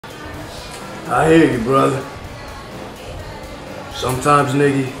I hear you, brother. Sometimes,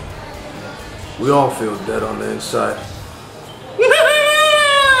 nigga, we all feel dead on the inside.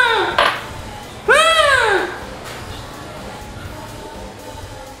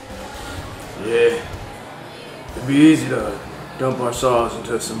 Yeah, it'd be easy to dump our sorrows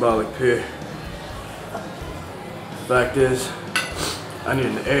into a symbolic pier. Fact is, I need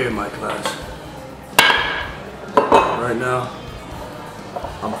an A in my class. Right now,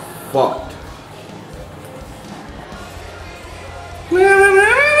 I'm fucked.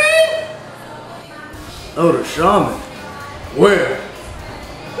 Oh, the shaman. Where?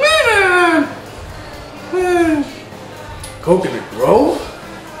 Coconut Grove?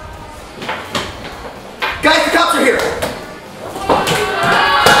 Guys, the cops are here!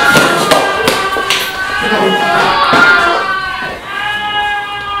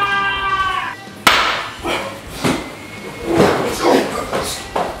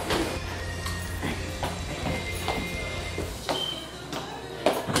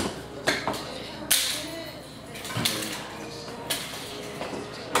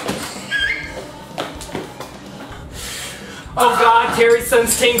 Oh God, Terry's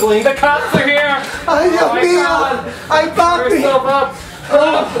son's tingling. The cops are here! Ay, Dios mío! Ay, papi! Yourself up!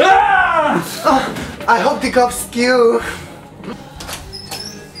 I hope the cops skew.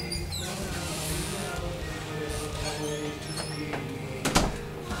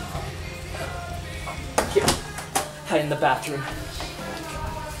 Here, hide in the bathroom.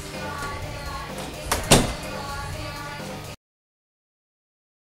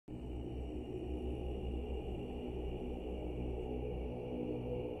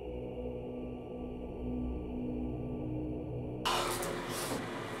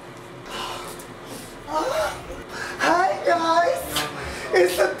 Hi guys!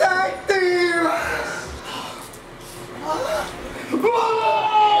 It's the tag team!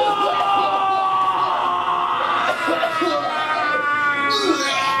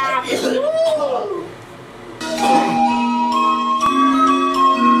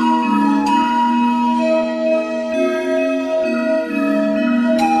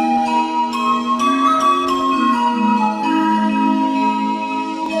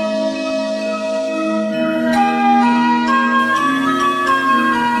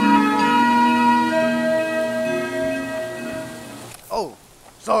 Oh,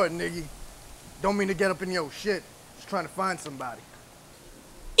 sorry, nigga. Don't mean to get up in your shit. Just trying to find somebody.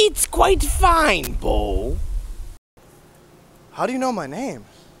 It's quite fine, Bo. How do you know my name?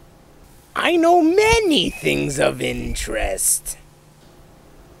 I know many things of interest.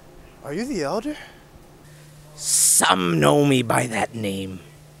 Are you the elder? Some know me by that name.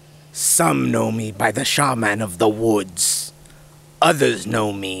 Some know me by the shaman of the woods. Others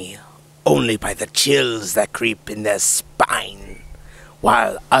know me only by the chills that creep in their spine.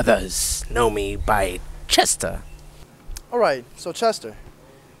 While others know me by Chester. Alright, so Chester,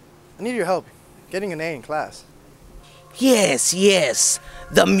 I need your help getting an A in class. Yes, yes,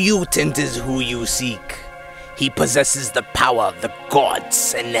 the mutant is who you seek. He possesses the power of the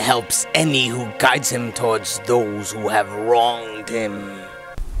gods and helps any who guides him towards those who have wronged him.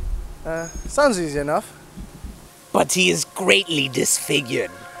 Sounds easy enough. But he is greatly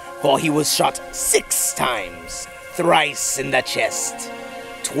disfigured, for he was shot 6 times, thrice in the chest,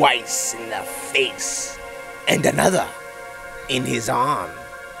 twice in the face, and another in his arm,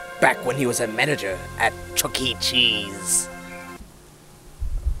 back when he was a manager at Chuck E. Cheese.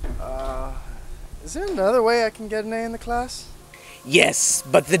 Is there another way I can get an A in the class? Yes,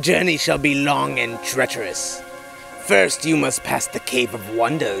 but the journey shall be long and treacherous. First, you must pass the Cave of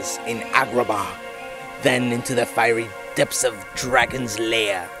Wonders in Agrabah, then into the fiery depths of Dragon's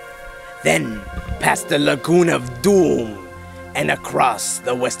Lair, then past the Lagoon of Doom, and across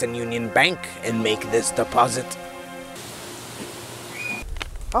the Western Union Bank and make this deposit.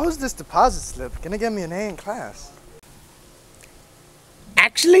 How is this deposit slip gonna get me an A in class?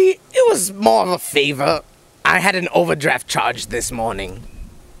 Actually, it was more of a favor. I had an overdraft charge this morning.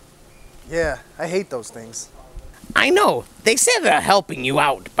 Yeah, I hate those things. I know, they say they're helping you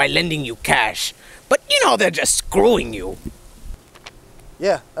out by lending you cash, but you know they're just screwing you.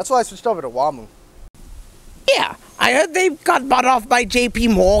 Yeah, that's why I switched over to WAMU. Yeah, I heard they got bought off by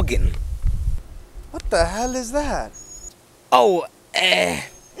JP Morgan. What the hell is that? Oh,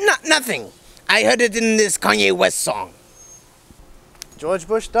 nothing. I heard it in this Kanye West song. George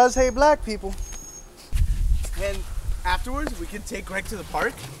Bush does hate black people. And afterwards, we could take Greg to the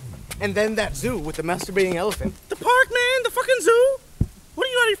park, and then that zoo with the masturbating elephant. The park, man! The fucking zoo! What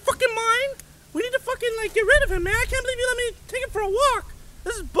are you out of your fucking mind? We need to fucking, like, get rid of him, man. I can't believe you let me take him for a walk.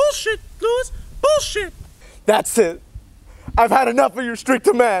 This is bullshit, Louis. Bullshit! That's it. I've had enough of your strict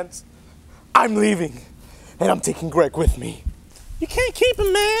demands. I'm leaving, and I'm taking Greg with me. You can't keep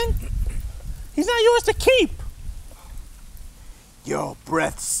him, man. He's not yours to keep. Your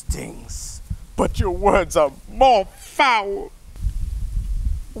breath stings, but your words are more foul.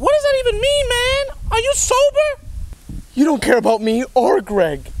 What does that even mean, man? Are you sober? You don't care about me or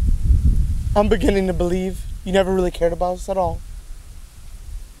Greg. I'm beginning to believe you never really cared about us at all.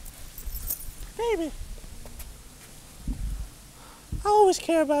 Baby, I always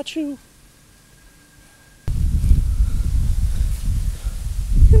care about you.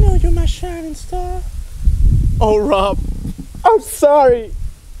 You know you're my shining star. Oh, Rob, I'm sorry.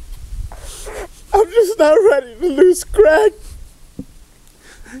 I'm just not ready to lose Greg.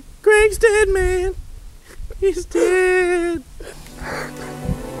 Greg's dead, man. He's dead.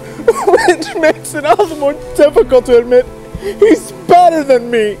 Which makes it all the more difficult to admit he's better than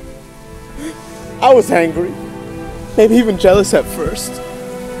me. I was angry, maybe even jealous at first.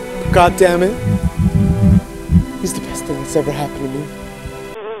 But God damn it, he's the best thing that's ever happened to me.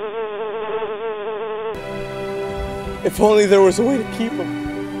 If only there was a way to keep him.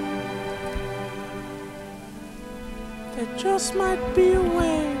 There just might be a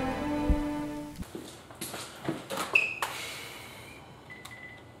way.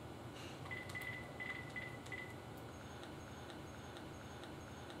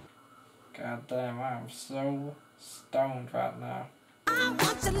 God damn, I am so stoned right now.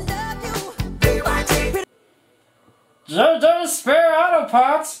 JJ Spare Auto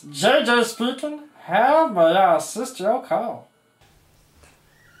Parts, JJ speaking. How may I assist your call?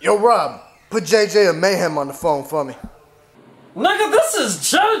 Yo, Rob, put JJ and Mayhem on the phone for me. Nigga, this is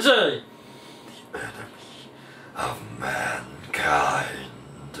JJ! Of mankind.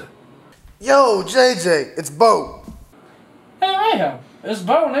 Yo, JJ, it's Bo. Hey, Mayhem, it's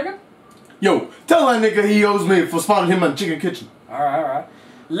Bo, nigga. Yo, tell that nigga he owes me for spotting him on Chicken Kitchen. Alright.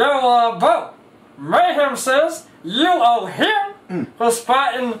 Yo, Bo, Mayhem says you owe him for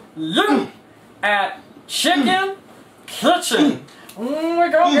spotting you at Chicken Kitchen.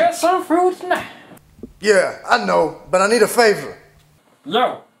 We're gonna get some food tonight. Yeah, I know, but I need a favor.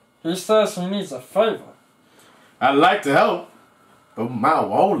 Yo, he says he needs a favor. I'd like to help, but my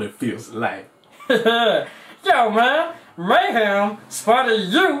wallet feels light. Yo, man, Mayhem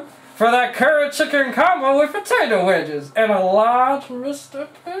spotted you for that curry chicken combo with potato wedges and a large Mr.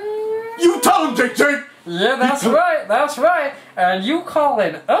 P. You tell him, JJ! Yeah, that's right. And you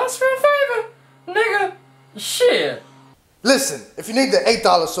calling us for a favor? Nigga, shit. Listen, if you need the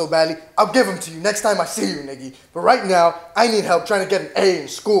 $8 so badly, I'll give them to you next time I see you, nigga. But right now, I need help trying to get an A in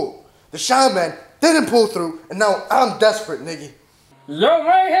school. The Shine Man didn't pull through, and now I'm desperate, nigga. Yo,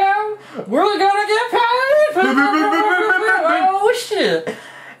 Mayhem, we're gonna get paid! Oh, shit.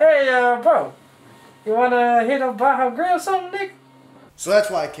 Hey, bro, you wanna hit a Baja Grill or something, nigga? So that's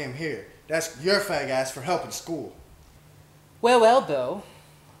why I came here. That's your fag ass for helping school. Well, Bo.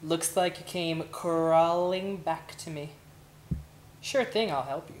 Looks like you came crawling back to me. Sure thing, I'll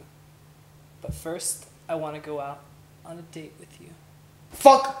help you. But first, I want to go out on a date with you.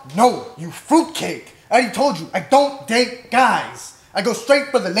 Fuck no, you fruitcake. I already told you, I don't date guys. I go straight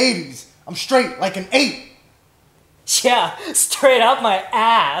for the ladies. I'm straight like an 8. Yeah, straight up my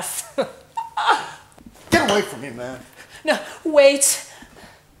ass. Get away from me, man. No, wait.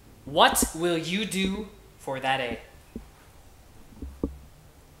 What will you do for that A?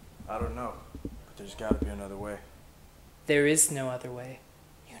 I don't know, but there's gotta be another way. There is no other way.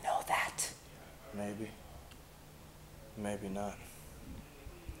 You know that. Maybe. Maybe not.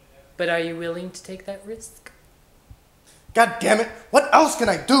 But are you willing to take that risk? God damn it, what else can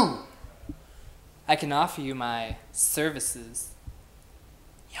I do? I can offer you my services.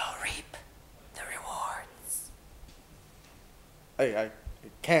 You'll reap the rewards. I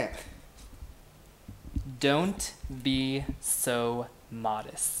can't. Don't be so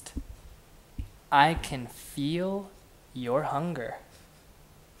modest. I can feel your hunger.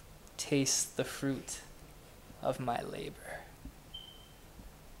 Taste the fruit of my labor.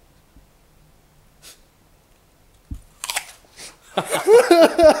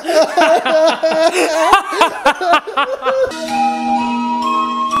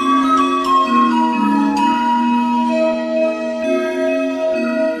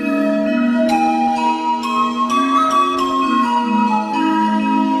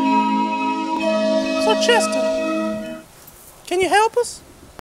 So Chester,